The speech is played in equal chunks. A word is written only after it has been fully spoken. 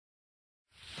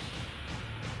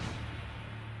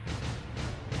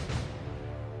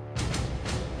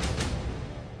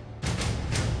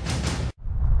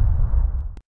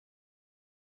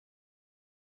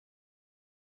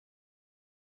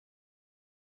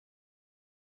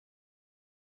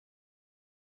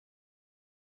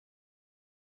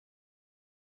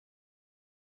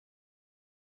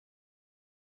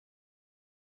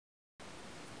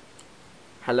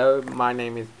Hello, my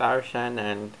name is Barshan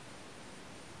and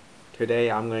today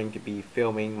I'm going to be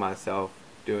filming myself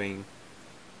doing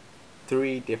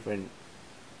 3 different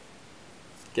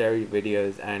scary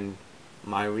videos and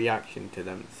my reaction to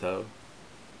them, so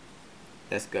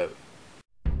let's go.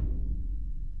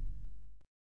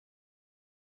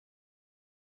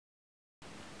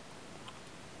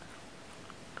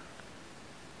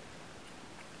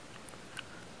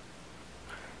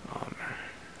 Oh man.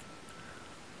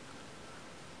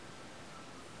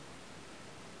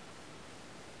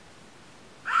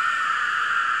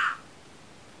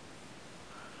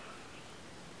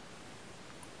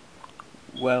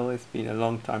 Well, it's been a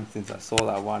long time since I saw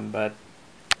that one, but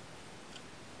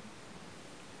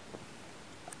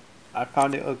I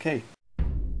found it okay.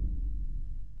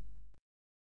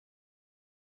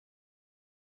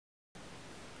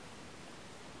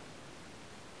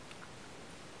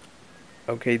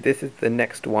 Okay, this is the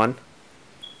next one.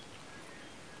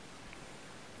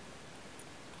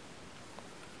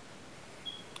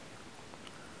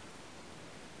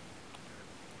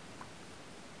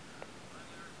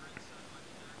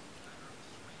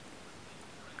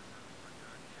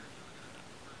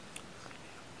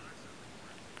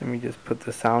 Let me just put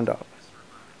the sound up.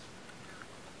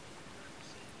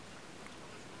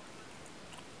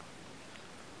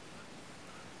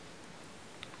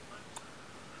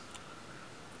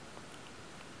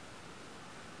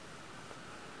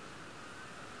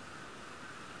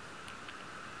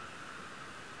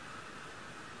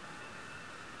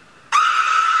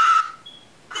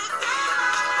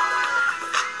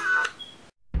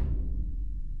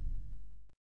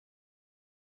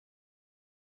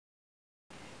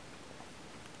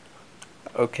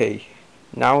 Okay,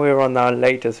 now we're on our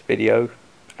latest video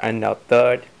and our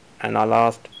third and our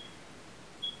last.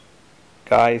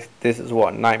 Guys, this is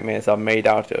what nightmares are made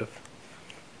out of.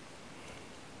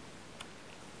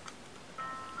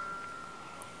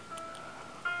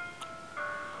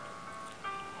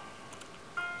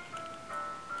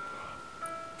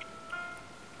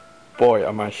 Boy,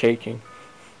 am I shaking.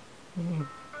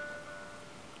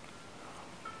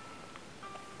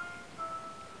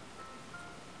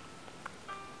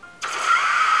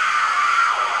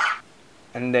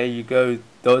 And there you go,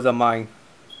 those are my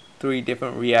 3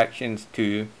 different reactions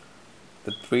to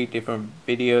the 3 different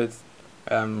videos.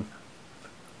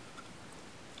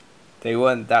 They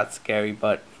weren't that scary,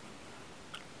 but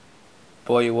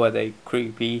boy were they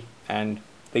creepy, and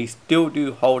they still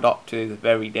do hold up to this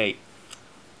very day.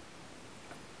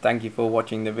 Thank you for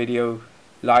watching the video.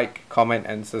 Like, comment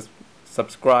and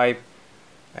subscribe,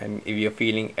 and if you're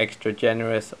feeling extra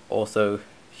generous, also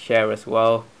share as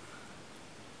well.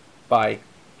 Bye.